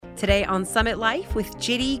Today on Summit Life with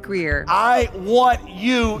JD Greear. I want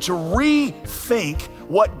you to rethink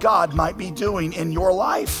what God might be doing in your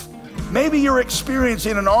life. Maybe you're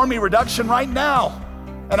experiencing an army reduction right now,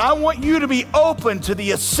 and I want you to be open to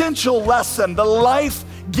the essential lesson, the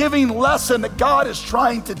life-giving lesson that God is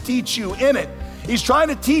trying to teach you in it. He's trying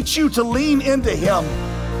to teach you to lean into Him.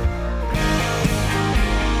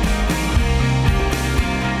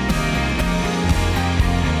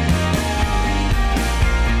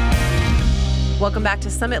 Welcome back to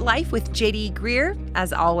Summit Life with JD Greear.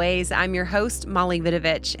 As always, I'm your host, Molly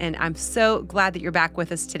Vidovich, and I'm so glad that you're back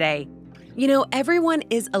with us today. You know, everyone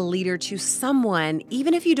is a leader to someone,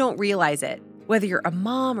 even if you don't realize it. Whether you're a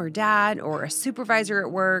mom or dad or a supervisor at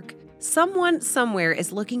work, someone somewhere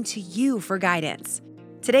is looking to you for guidance.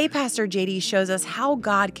 Today, Pastor JD shows us how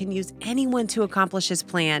God can use anyone to accomplish His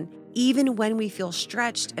plan, even when we feel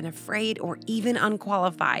stretched and afraid or even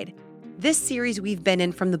unqualified. This series we've been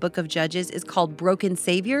in from the book of Judges is called Broken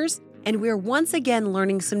Saviors, and we're once again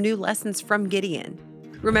learning some new lessons from Gideon.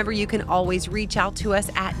 Remember, you can always reach out to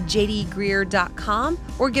us at jdgreear.com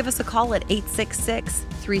or give us a call at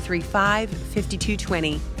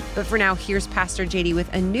 866-335-5220. But for now, here's Pastor JD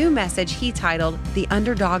with a new message he titled, The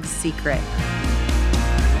Underdog's Secret.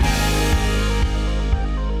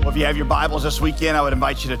 Well, if you have your Bibles this weekend, I would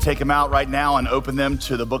invite you to take them out right now and open them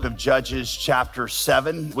to the book of Judges, chapter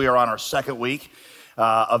 7. We are on our second week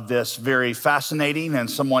of this very fascinating and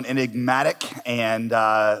somewhat enigmatic and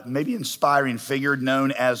maybe inspiring figure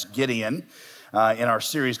known as Gideon in our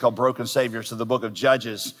series called Broken Saviors of the book of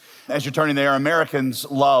Judges. As you're turning there, Americans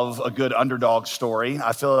love a good underdog story.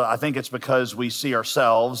 I think it's because we see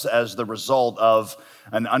ourselves as the result of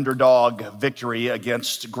an underdog victory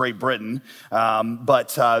against Great Britain.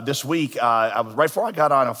 But this week, right before I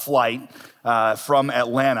got on a flight from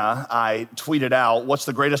Atlanta, I tweeted out, what's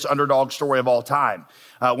the greatest underdog story of all time?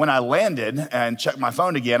 When I landed and checked my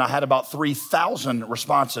phone again, I had about 3,000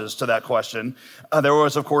 responses to that question. There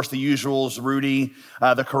was, of course, the usuals, Rudy,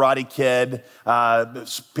 the Karate Kid. A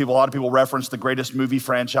lot of people referenced the greatest movie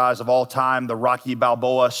franchise of all time, the Rocky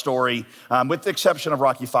Balboa story. With the exception of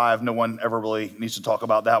Rocky V, no one ever really needs to talk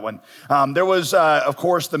about that one. There was, of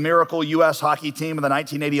course, the miracle U.S. hockey team in the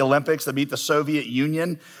 1980 Olympics that beat the Soviet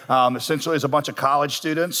Union, essentially as a bunch of college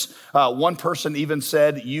students. One person even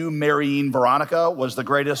said, you marrying Veronica was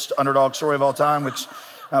the greatest underdog story of all time, which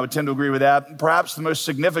I would tend to agree with that. Perhaps the most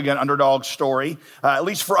significant underdog story, at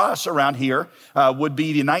least for us around here, would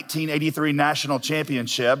be the 1983 National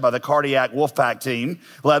Championship by the Cardiac Wolfpack team,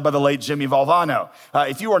 led by the late Jimmy Valvano.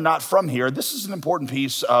 If you are not from here, this is an important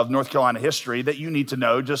piece of North Carolina history that you need to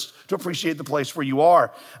know just to appreciate the place where you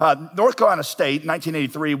are. North Carolina State,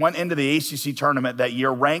 1983, went into the ACC tournament that year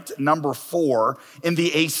ranked number 4 in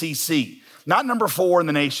the ACC. Not number 4 in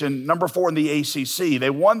the nation, number 4 in the ACC. They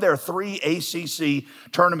won their 3 ACC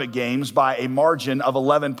tournament games by a margin of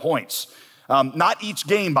 11 points. Not each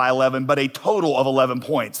game by 11, but a total of 11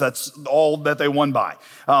 points. That's all that they won by.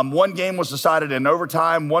 One game was decided in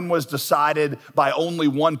overtime. One was decided by only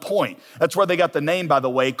 1 point. That's where they got the name, by the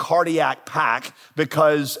way, Cardiac Pack,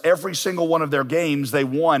 because every single one of their games they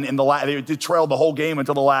won they trailed the whole game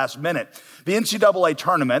until the last minute. The NCAA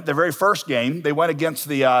tournament, their very first game, they went against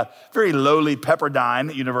the very lowly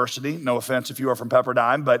Pepperdine University. No offense if you are from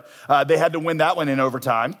Pepperdine, but they had to win that one in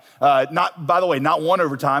overtime. Not 1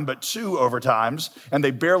 overtime, but 2 overtimes, and they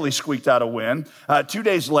barely squeaked out a win. 2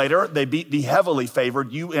 days later, they beat the heavily favored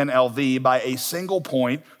UNLV by a single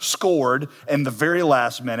point scored in the very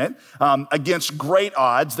last minute. Against great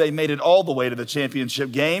odds, they made it all the way to the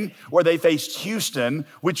championship game where they faced Houston,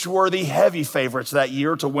 which were the heavy favorites that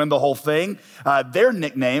year to win the whole thing. Their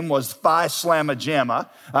nickname was Phi Slamma Jamma.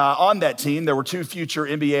 On that team, there were 2 future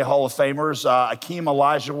NBA Hall of Famers, Akeem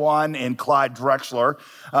Olajuwon and Clyde Drexler.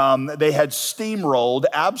 They had steamrolled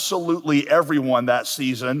absolutely everyone that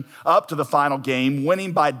season up to the final game,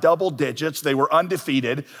 winning by double digits. They were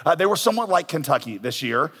undefeated. They were somewhat like Kentucky this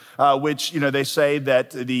year, which, they say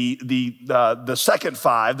that the second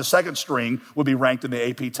 5, the second string, would be ranked in the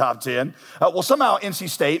AP top 10. Well, somehow NC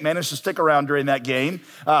State managed to stick around during that game.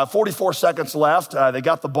 44 seconds left. They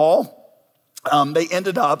got the ball. They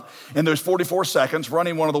ended up in those 44 seconds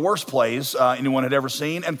running one of the worst plays anyone had ever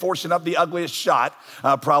seen and forcing up the ugliest shot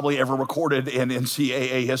probably ever recorded in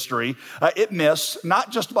NCAA history. It missed,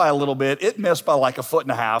 not just by a little bit, it missed by like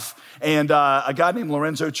 1.5 feet. And a guy named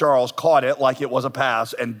Lorenzo Charles caught it like it was a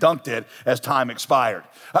pass and dunked it as time expired.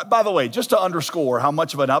 By the way, just to underscore how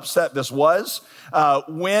much of an upset this was,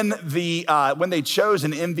 when they chose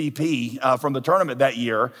an MVP from the tournament that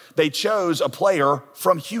year, they chose a player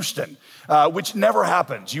from Houston, which never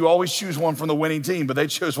happens. You always choose one from the winning team, but they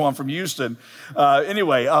chose one from Houston.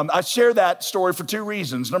 Anyway, I share that story for two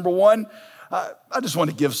reasons. Number one, I just want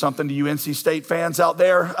to give something to you NC State fans out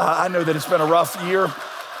there. I know that it's been a rough year.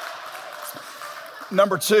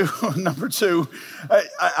 Number two,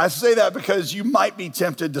 I say that because you might be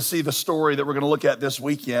tempted to see the story that we're going to look at this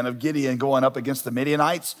weekend of Gideon going up against the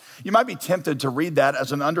Midianites. You might be tempted to read that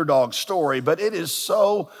as an underdog story, but it is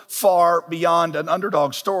so far beyond an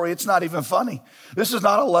underdog story, it's not even funny. This is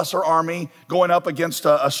not a lesser army going up against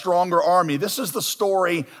a stronger army. This is the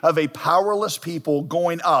story of a powerless people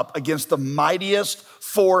going up against the mightiest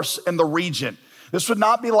force in the region. This would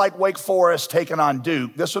not be like Wake Forest taking on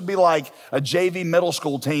Duke. This would be like a JV middle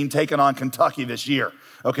school team taking on Kentucky this year,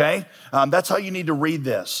 okay? That's how you need to read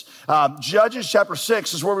this. Judges chapter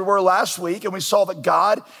 6 is where we were last week, and we saw that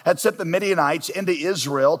God had sent the Midianites into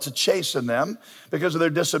Israel to chasten them because of their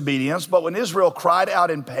disobedience. But when Israel cried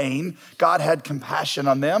out in pain, God had compassion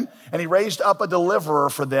on them, and he raised up a deliverer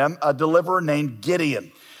for them, a deliverer named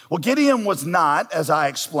Gideon. Well, Gideon was not, as I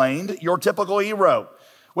explained, your typical hero.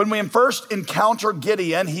 When we first encounter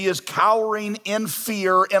Gideon, he is cowering in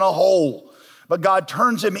fear in a hole. But God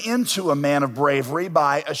turns him into a man of bravery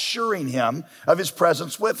by assuring him of his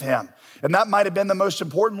presence with him. And that might have been the most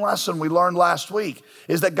important lesson we learned last week,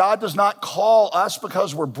 is that God does not call us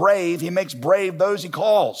because we're brave. He makes brave those he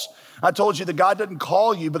calls. I told you that God doesn't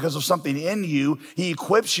call you because of something in you. He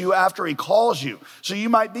equips you after he calls you. So you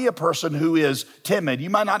might be a person who is timid. You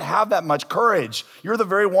might not have that much courage. You're the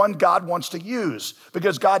very one God wants to use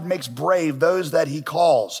because God makes brave those that he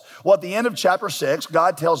calls. Well, at the end of chapter 6,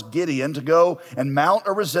 God tells Gideon to go and mount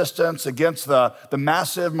a resistance against the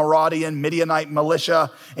massive Maradian Midianite militia.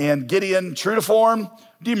 And Gideon, true to form,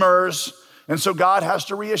 demurs. And so God has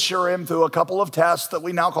to reassure him through a couple of tests that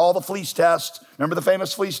we now call the fleece test. Remember the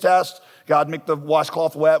famous fleece test? God, make the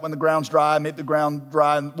washcloth wet when the ground's dry, make the ground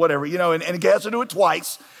dry, and whatever, and he has to do it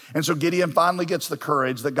twice. And so Gideon finally gets the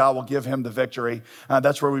courage that God will give him the victory.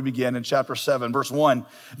 That's where we begin in chapter 7, verse 1.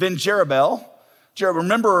 Then Jerubbaal,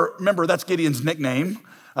 remember that's Gideon's nickname.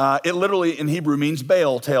 It literally in Hebrew means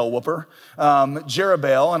Baal, tail whooper.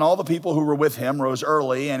 Jerubbaal and all the people who were with him rose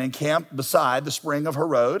early and encamped beside the spring of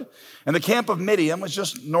Harod. And the camp of Midian was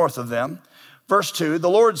just north of them. Verse 2, the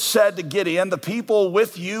Lord said to Gideon, the people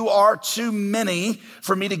with you are too many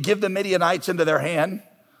for me to give the Midianites into their hand,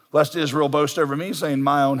 lest Israel boast over me, saying,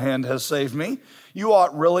 my own hand has saved me. You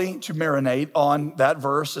ought really to marinate on that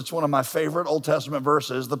verse. It's one of my favorite Old Testament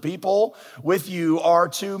verses. The people with you are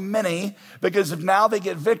too many, because if now they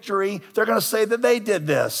get victory, they're going to say that they did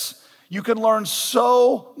this. You can learn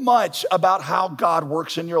so much about how God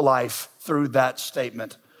works in your life through that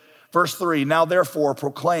statement. Verse 3, now therefore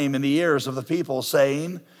proclaim in the ears of the people,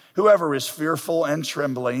 saying, whoever is fearful and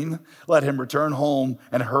trembling, let him return home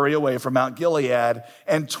and hurry away from Mount Gilead.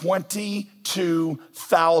 And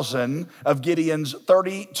 22,000 of Gideon's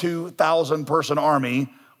 32,000 person army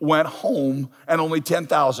went home, and only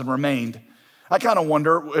 10,000 remained. I kind of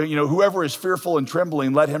wonder, whoever is fearful and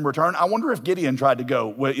trembling, let him return. I wonder if Gideon tried to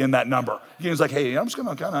go in that number. Gideon's like, hey, I'm just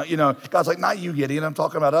going to God's like, not you, Gideon. I'm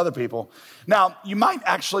talking about other people. Now, you might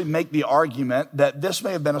actually make the argument that this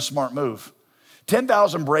may have been a smart move.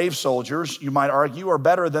 10,000 brave soldiers, you might argue, are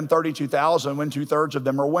better than 32,000 when 2/3 of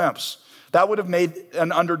them are wimps. That would have made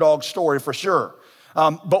an underdog story for sure.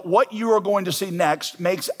 But what you are going to see next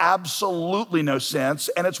makes absolutely no sense,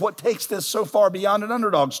 and it's what takes this so far beyond an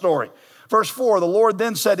underdog story. Verse 4, the Lord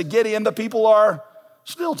then said to Gideon, the people are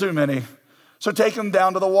still too many. So take them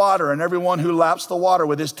down to the water, and everyone who laps the water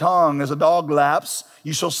with his tongue as a dog laps,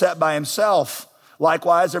 you shall set by himself.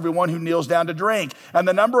 Likewise, everyone who kneels down to drink. And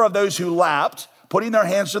the number of those who lapped, putting their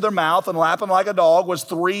hands to their mouth and lapping like a dog, was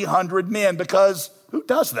 300 men, because who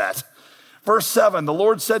does that? Verse 7, the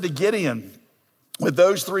Lord said to Gideon, with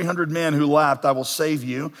those 300 men who lapped, I will save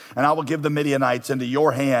you, and I will give the Midianites into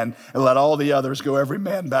your hand, and let all the others go, every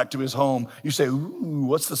man back to his home. You say, ooh,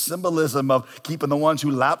 what's the symbolism of keeping the ones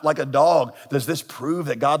who lapped like a dog? Does this prove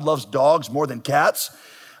that God loves dogs more than cats?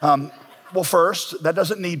 Well, first, that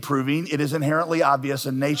doesn't need proving. It is inherently obvious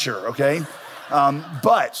in nature, okay?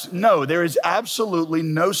 But no, there is absolutely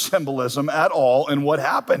no symbolism at all in what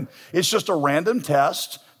happened. It's just a random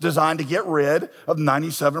test designed to get rid of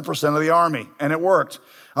 97% of the army, and it worked.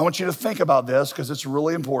 I want you to think about this because it's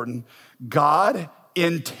really important. God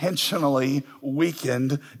intentionally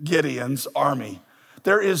weakened Gideon's army.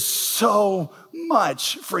 There is so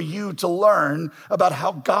much for you to learn about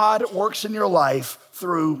how God works in your life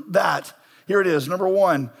through that. Here it is. Number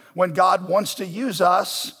one, when God wants to use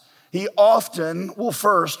us, he often will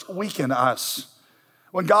first weaken us.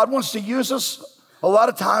 When God wants to use us, a lot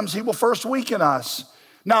of times he will first weaken us.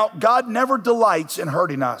 Now, God never delights in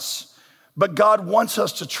hurting us, but God wants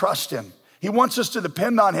us to trust him. He wants us to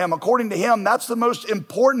depend on him. According to him, that's the most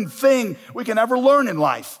important thing we can ever learn in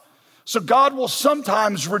life. So God will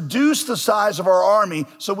sometimes reduce the size of our army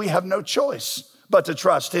so we have no choice but to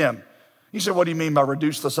trust him. You say, what do you mean by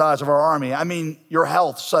reduce the size of our army? I mean, your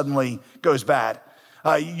health suddenly goes bad.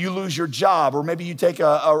 You lose your job, or maybe you take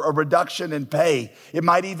a reduction in pay. It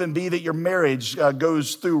might even be that your marriage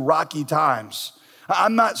goes through rocky times.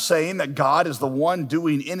 I'm not saying that God is the one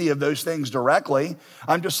doing any of those things directly.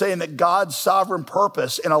 I'm just saying that God's sovereign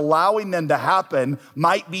purpose in allowing them to happen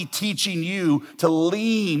might be teaching you to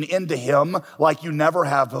lean into him like you never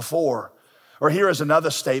have before. Or here is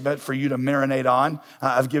another statement for you to marinate on.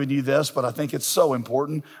 I've given you this, but I think it's so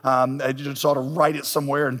important. I just ought to write it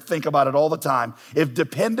somewhere and think about it all the time. If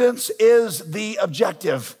dependence is the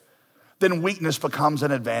objective, then weakness becomes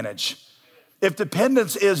an advantage. If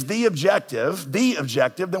dependence is the objective,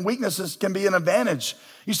 then weaknesses can be an advantage.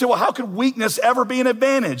 You say, well, how could weakness ever be an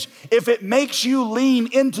advantage? If it makes you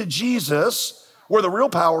lean into Jesus, where the real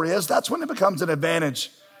power is, that's when it becomes an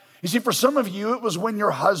advantage. You see, for some of you, it was when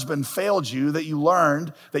your husband failed you that you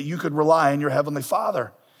learned that you could rely on your heavenly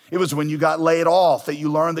Father. It was when you got laid off that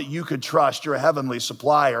you learned that you could trust your heavenly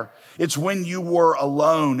supplier. It's when you were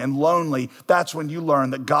alone and lonely, that's when you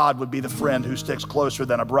learned that God would be the friend who sticks closer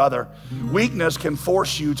than a brother. Weakness can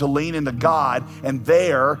force you to lean into God, and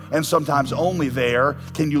there, and sometimes only there,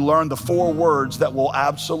 can you learn the 4 words that will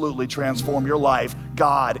absolutely transform your life.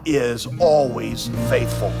 God is always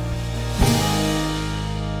faithful.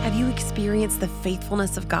 Have you experienced the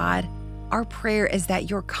faithfulness of God? Our prayer is that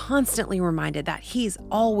you're constantly reminded that he's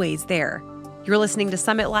always there. You're listening to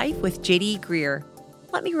Summit Life with J.D. Greear.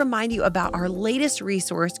 Let me remind you about our latest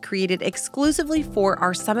resource created exclusively for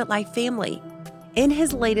our Summit Life family. In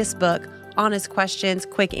his latest book, Honest Questions,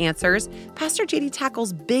 Quick Answers, Pastor J.D.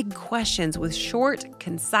 tackles big questions with short,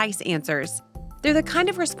 concise answers. They're the kind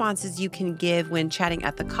of responses you can give when chatting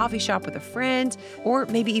at the coffee shop with a friend or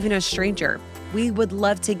maybe even a stranger. We would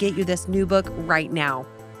love to get you this new book right now.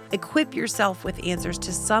 Equip yourself with answers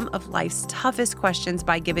to some of life's toughest questions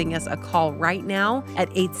by giving us a call right now at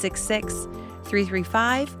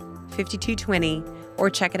 866-335-5220 or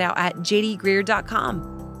check it out at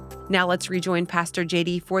jdgreear.com. Now let's rejoin Pastor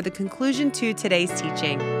JD for the conclusion to today's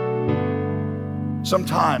teaching.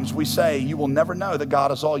 Sometimes we say you will never know that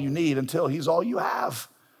God is all you need until he's all you have.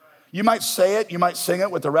 You might say it, you might sing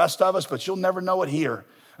it with the rest of us, but you'll never know it here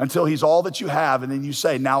until he's all that you have. And then you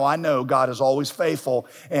say, now I know God is always faithful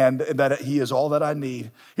and that he is all that I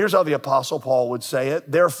need. Here's how the Apostle Paul would say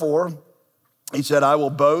it. Therefore, he said, I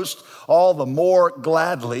will boast all the more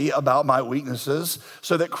gladly about my weaknesses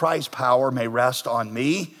so that Christ's power may rest on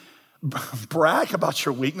me. Brag about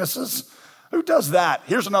your weaknesses? Who does that?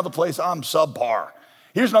 Here's another place I'm subpar.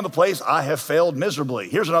 Here's another place I have failed miserably.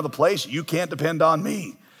 Here's another place you can't depend on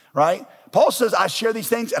me, right? Paul says, I share these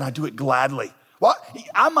things and I do it gladly. Well,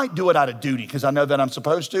 I might do it out of duty because I know that I'm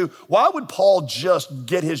supposed to. Why would Paul just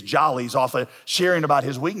get his jollies off of sharing about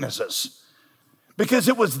his weaknesses? Because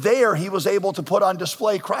it was there he was able to put on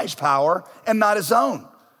display Christ's power and not his own.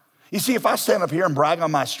 You see, if I stand up here and brag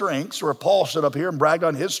on my strengths, or if Paul stood up here and bragged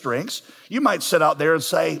on his strengths, you might sit out there and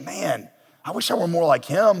say, man, I wish I were more like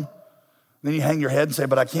him. Then you hang your head and say,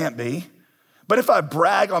 but I can't be. But if I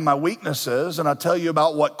brag on my weaknesses and I tell you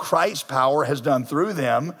about what Christ's power has done through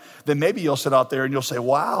them, then maybe you'll sit out there and you'll say,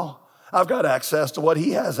 wow, I've got access to what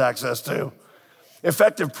he has access to.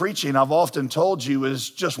 Effective preaching, I've often told you, is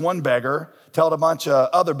just one beggar telling a bunch of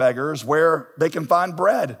other beggars where they can find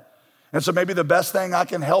bread. And so maybe the best thing I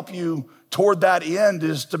can help you toward that end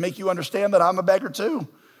is to make you understand that I'm a beggar too.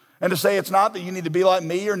 And to say it's not that you need to be like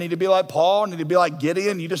me or need to be like Paul or need to be like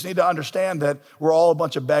Gideon. You just need to understand that we're all a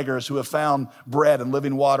bunch of beggars who have found bread and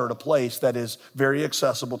living water at a place that is very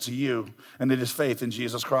accessible to you, and it is faith in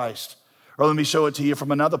Jesus Christ. Or let me show it to you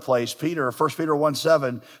from another place. 1 Peter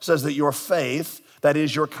 1:7 says that your faith, that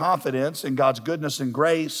is your confidence in God's goodness and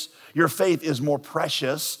grace, your faith is more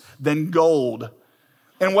precious than gold.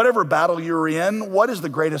 In whatever battle you're in, what is the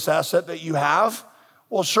greatest asset that you have?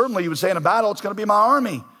 Well, certainly you would say in a battle, it's going to be my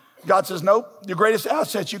army. God says, nope, your greatest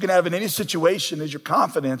asset you can have in any situation is your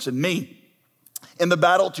confidence in me. In the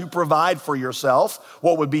battle to provide for yourself,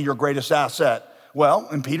 what would be your greatest asset? Well,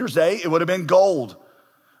 in Peter's day, it would have been gold.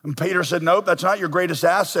 And Peter said, nope, that's not your greatest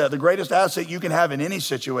asset. The greatest asset you can have in any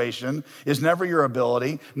situation is never your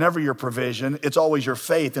ability, never your provision. It's always your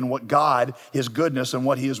faith in what God, his goodness, and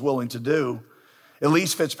what he is willing to do.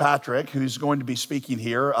 Elise Fitzpatrick, who's going to be speaking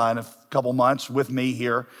here in a couple months with me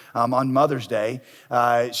here on Mother's Day,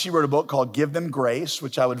 she wrote a book called Give Them Grace,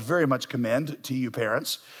 which I would very much commend to you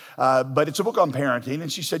parents. But it's a book on parenting.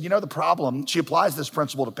 And she said, the problem, she applies this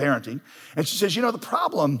principle to parenting. And she says, the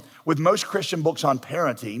problem with most Christian books on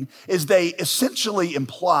parenting is they essentially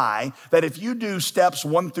imply that if you do steps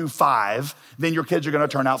 1 through 5, then your kids are going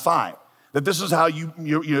to turn out fine. That this is how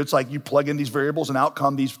it's like you plug in these variables and out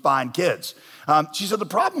come these fine kids. She said the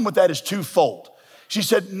problem with that is twofold. She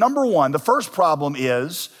said, number one, the first problem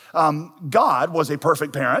is God was a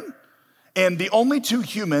perfect parent, and the only 2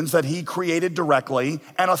 humans that he created directly,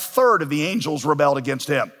 and a third of the angels rebelled against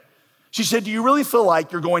him. She said, do you really feel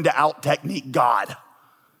like you're going to out-technique God?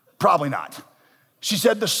 Probably not. She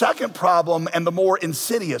said the second problem, and the more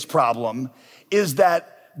insidious problem, is that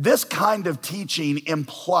this kind of teaching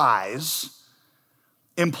this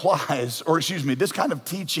kind of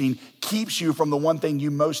teaching keeps you from the one thing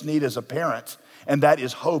you most need as a parent, and that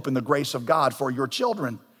is hope and the grace of God for your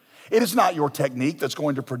children. It is not your technique that's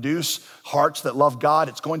going to produce hearts that love God.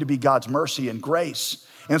 It's going to be God's mercy and grace.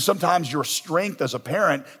 And sometimes your strength as a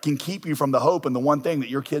parent can keep you from the hope and the one thing that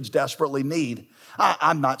your kids desperately need.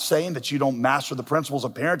 I'm not saying that you don't master the principles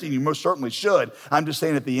of parenting. You most certainly should. I'm just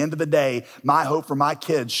saying at the end of the day, my hope for my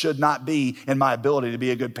kids should not be in my ability to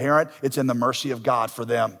be a good parent. It's in the mercy of God for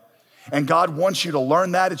them. And God wants you to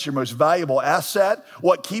learn that. It's your most valuable asset.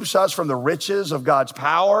 What keeps us from the riches of God's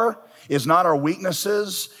power is not our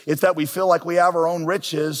weaknesses. It's that we feel like we have our own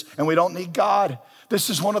riches and we don't need God. This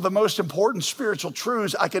is one of the most important spiritual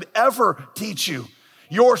truths I could ever teach you.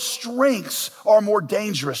 Your strengths are more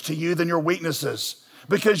dangerous to you than your weaknesses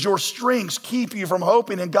because your strengths keep you from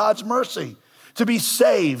hoping in God's mercy. To be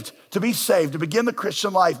saved, to begin the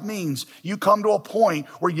Christian life means you come to a point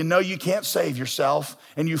where you know you can't save yourself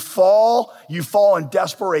and you fall in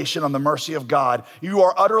desperation on the mercy of God. You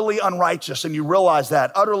are utterly unrighteous and you realize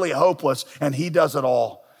that, utterly hopeless, and he does it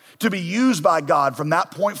all. To be used by God from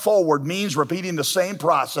that point forward means repeating the same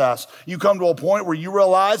process. You come to a point where you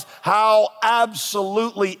realize how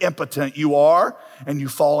absolutely impotent you are and you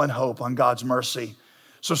fall in hope on God's mercy.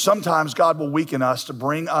 So sometimes God will weaken us to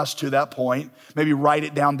bring us to that point. Maybe write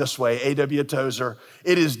it down this way, A.W. Tozer.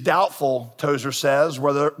 It is doubtful, Tozer says,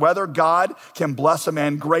 whether God can bless a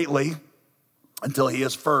man greatly until he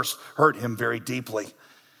has first hurt him very deeply.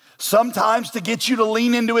 Sometimes to get you to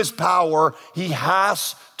lean into his power, he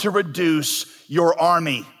has to reduce your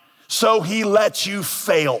army. So he lets you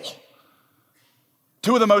fail.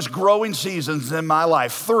 2 of the most growing seasons in my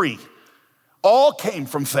life, 3, all came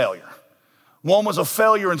from failure. One was a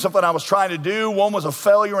failure in something I was trying to do. One was a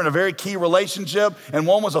failure in a very key relationship. And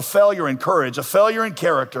one was a failure in courage, a failure in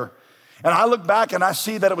character. And I look back and I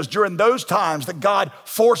see that it was during those times that God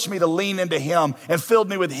forced me to lean into him and filled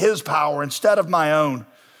me with his power instead of my own.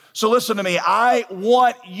 So listen to me. I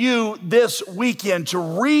want you this weekend to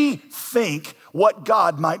rethink what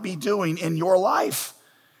God might be doing in your life.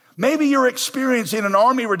 Maybe you're experiencing an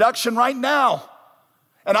army reduction right now.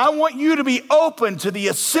 And I want you to be open to the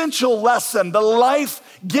essential lesson, the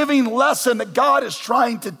life-giving lesson that God is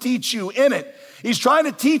trying to teach you in it. He's trying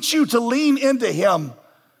to teach you to lean into him.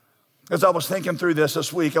 As I was thinking through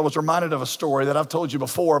this week, I was reminded of a story that I've told you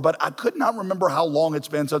before, but I could not remember how long it's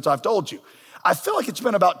been since I've told you. I feel like it's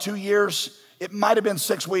been about 2 years. It might have been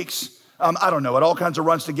 6 weeks. I don't know. It all kinds of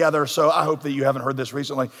runs together, so I hope that you haven't heard this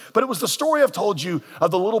recently. But it was the story I've told you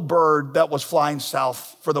of the little bird that was flying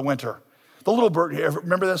south for the winter. The little bird,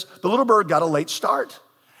 remember this? The little bird got a late start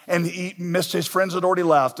and he missed his friends had already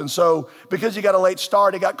left. And so because he got a late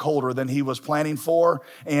start, it got colder than he was planning for.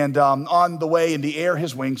 And on the way in the air,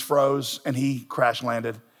 his wings froze and he crash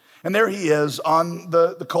landed. And there he is on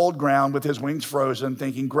the cold ground with his wings frozen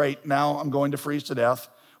thinking, great, now I'm going to freeze to death.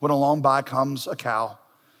 When along by comes a cow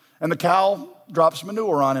and the cow drops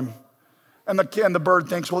manure on him. And the bird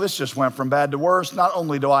thinks, well, this just went from bad to worse. Not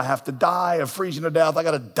only do I have to die of freezing to death, I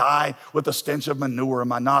got to die with the stench of manure in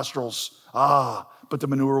my nostrils. But the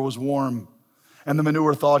manure was warm. And the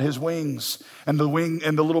manure thawed his wings. And the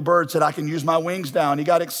little bird said, I can use my wings now. And he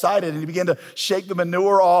got excited and he began to shake the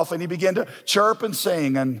manure off and he began to chirp and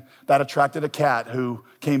sing. And that attracted a cat who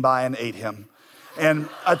came by and ate him. And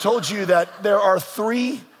I told you that there are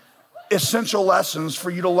 3 essential lessons for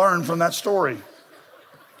you to learn from that story.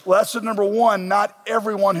 Lesson number 1, not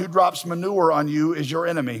everyone who drops manure on you is your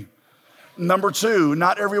enemy. Number 2,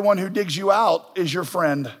 not everyone who digs you out is your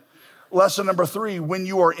friend. Lesson number 3, when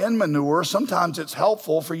you are in manure, sometimes it's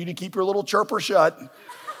helpful for you to keep your little chirper shut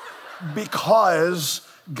because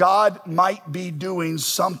God might be doing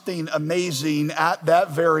something amazing at that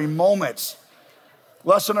very moment.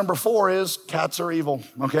 Lesson number 4 is cats are evil,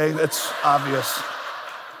 okay? It's obvious.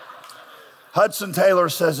 Hudson Taylor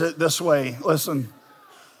says it this way. Listen,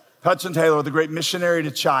 Hudson Taylor, the great missionary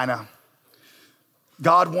to China.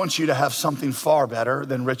 God wants you to have something far better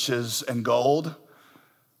than riches and gold,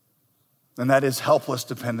 and that is helpless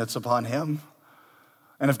dependence upon him.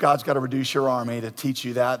 And if God's got to reduce your army to teach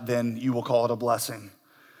you that, then you will call it a blessing.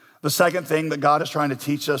 The second thing that God is trying to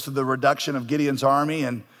teach us through the reduction of Gideon's army,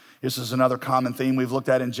 and this is another common theme we've looked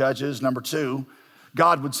at in Judges. Number 2,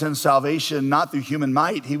 God would send salvation not through human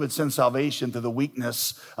might. He would send salvation through the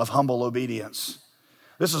weakness of humble obedience.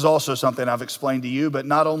 This is also something I've explained to you, but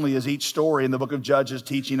not only is each story in the book of Judges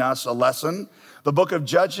teaching us a lesson, the book of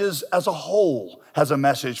Judges as a whole has a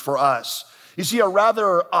message for us. You see, a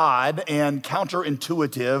rather odd and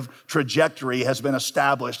counterintuitive trajectory has been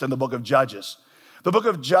established in the book of Judges. The book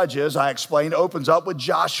of Judges, I explained, opens up with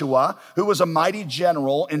Joshua, who was a mighty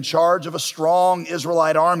general in charge of a strong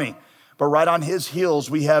Israelite army. But right on his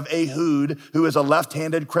heels, we have Ehud, who is a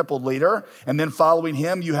left-handed crippled leader. And then following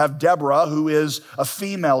him, you have Deborah, who is a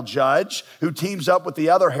female judge, who teams up with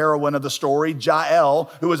the other heroine of the story,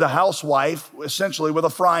 Jael, who is a housewife, essentially with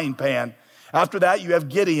a frying pan. After that, you have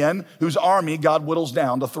Gideon, whose army God whittles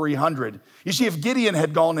down to 300. You see, if Gideon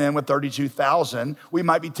had gone in with 32,000, we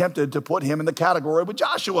might be tempted to put him in the category with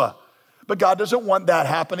Joshua. But God doesn't want that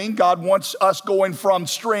happening. God wants us going from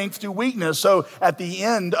strength to weakness. So at the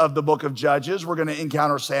end of the book of Judges, we're going to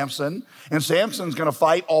encounter Samson, and Samson's going to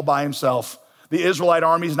fight all by himself. The Israelite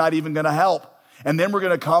army's not even going to help. And then we're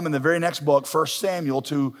going to come in the very next book, 1 Samuel,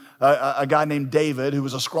 to a guy named David, who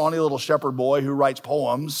was a scrawny little shepherd boy who writes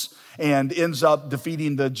poems and ends up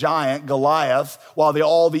defeating the giant Goliath while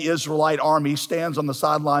all the Israelite army stands on the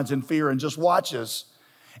sidelines in fear and just watches.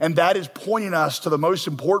 And that is pointing us to the most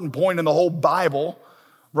important point in the whole Bible,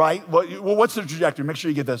 right? Well, what's the trajectory? Make sure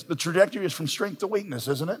you get this. The trajectory is from strength to weakness,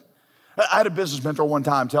 isn't it? I had a business mentor one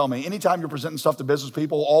time tell me, anytime you're presenting stuff to business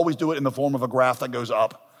people, always do it in the form of a graph that goes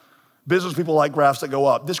up. Business people like graphs that go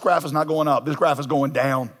up. This graph is not going up. This graph is going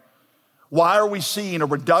down. Why are we seeing a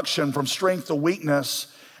reduction from strength to weakness?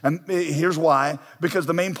 And here's why. Because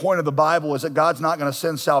the main point of the Bible is that God's not going to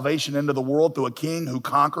send salvation into the world through a king who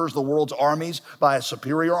conquers the world's armies by a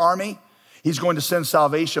superior army. He's going to send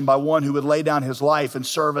salvation by one who would lay down his life in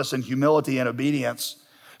service and humility and obedience.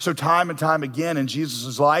 So time and time again in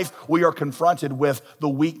Jesus' life, we are confronted with the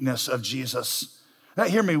weakness of Jesus. Now,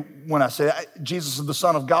 hear me when I say that. Jesus is the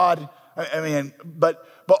Son of God. But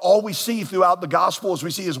all we see throughout the gospel is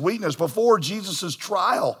we see his weakness. Before Jesus'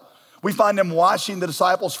 trial, we find him washing the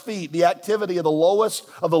disciples' feet, the activity of the lowest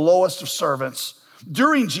of servants.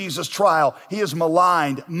 During Jesus' trial, he is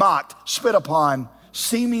maligned, mocked, spit upon,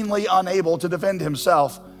 seemingly unable to defend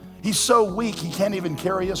himself. He's so weak, he can't even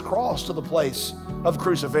carry his cross to the place of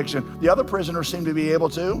crucifixion. The other prisoners seem to be able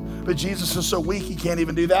to, but Jesus is so weak, he can't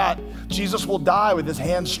even do that. Jesus will die with his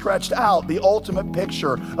hands stretched out, the ultimate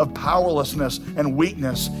picture of powerlessness and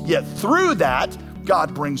weakness. Yet through that,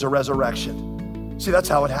 God brings a resurrection. See, that's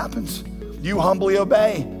how it happens. You humbly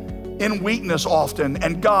obey in weakness often,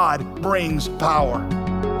 and God brings power.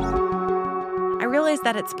 I realize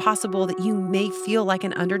that it's possible that you may feel like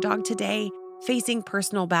an underdog today, facing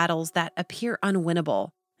personal battles that appear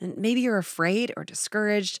unwinnable. And maybe you're afraid or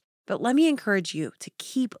discouraged, but let me encourage you to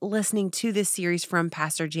keep listening to this series from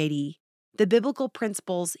Pastor JD. The biblical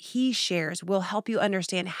principles he shares will help you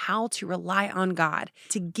understand how to rely on God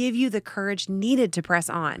to give you the courage needed to press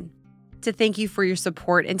on. To thank you for your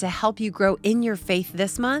support and to help you grow in your faith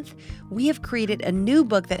this month, we have created a new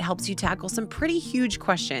book that helps you tackle some pretty huge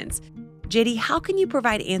questions. JD, how can you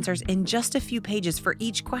provide answers in just a few pages for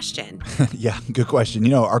each question? Yeah, good question.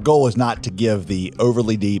 You know, our goal is not to give the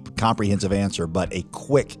overly deep, comprehensive answer, but a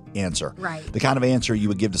quick answer. Right. The kind of answer you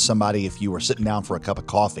would give to somebody if you were sitting down for a cup of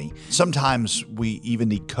coffee. Sometimes we even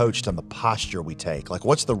need coached on the posture we take. Like,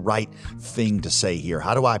 what's the right thing to say here?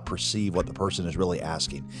 How do I perceive what the person is really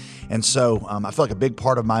asking? And so I feel like a big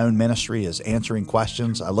part of my own ministry is answering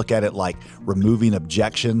questions. I look at it like removing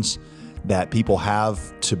objections that people have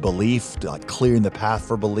to belief, like clearing the path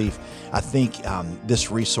for belief. I think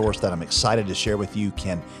this resource that I'm excited to share with you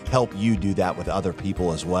can help you do that with other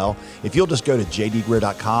people as well. If you'll just go to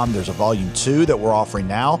jdgreear.com, there's a volume 2 that we're offering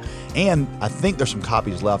now. And I think there's some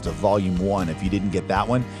copies left of volume 1 if you didn't get that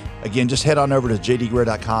one. Again, just head on over to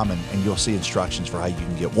jdgreear.com and you'll see instructions for how you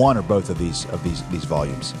can get one or both of these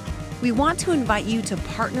volumes. We want to invite you to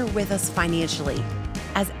partner with us financially.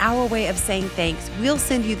 As our way of saying thanks, we'll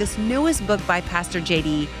send you this newest book by Pastor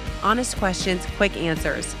JD, Honest Questions, Quick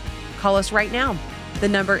Answers. Call us right now. The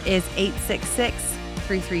number is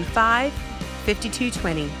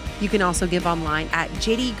 866-335-5220. You can also give online at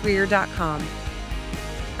jdgreear.com.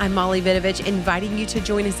 I'm Molly Vidovich, inviting you to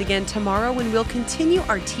join us again tomorrow when we'll continue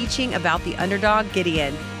our teaching about the underdog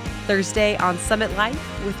Gideon. Thursday on Summit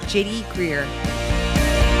Life with J.D. Greear.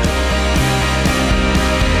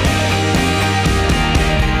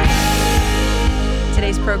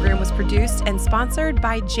 Today's program was produced and sponsored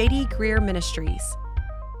by J.D. Greear Ministries.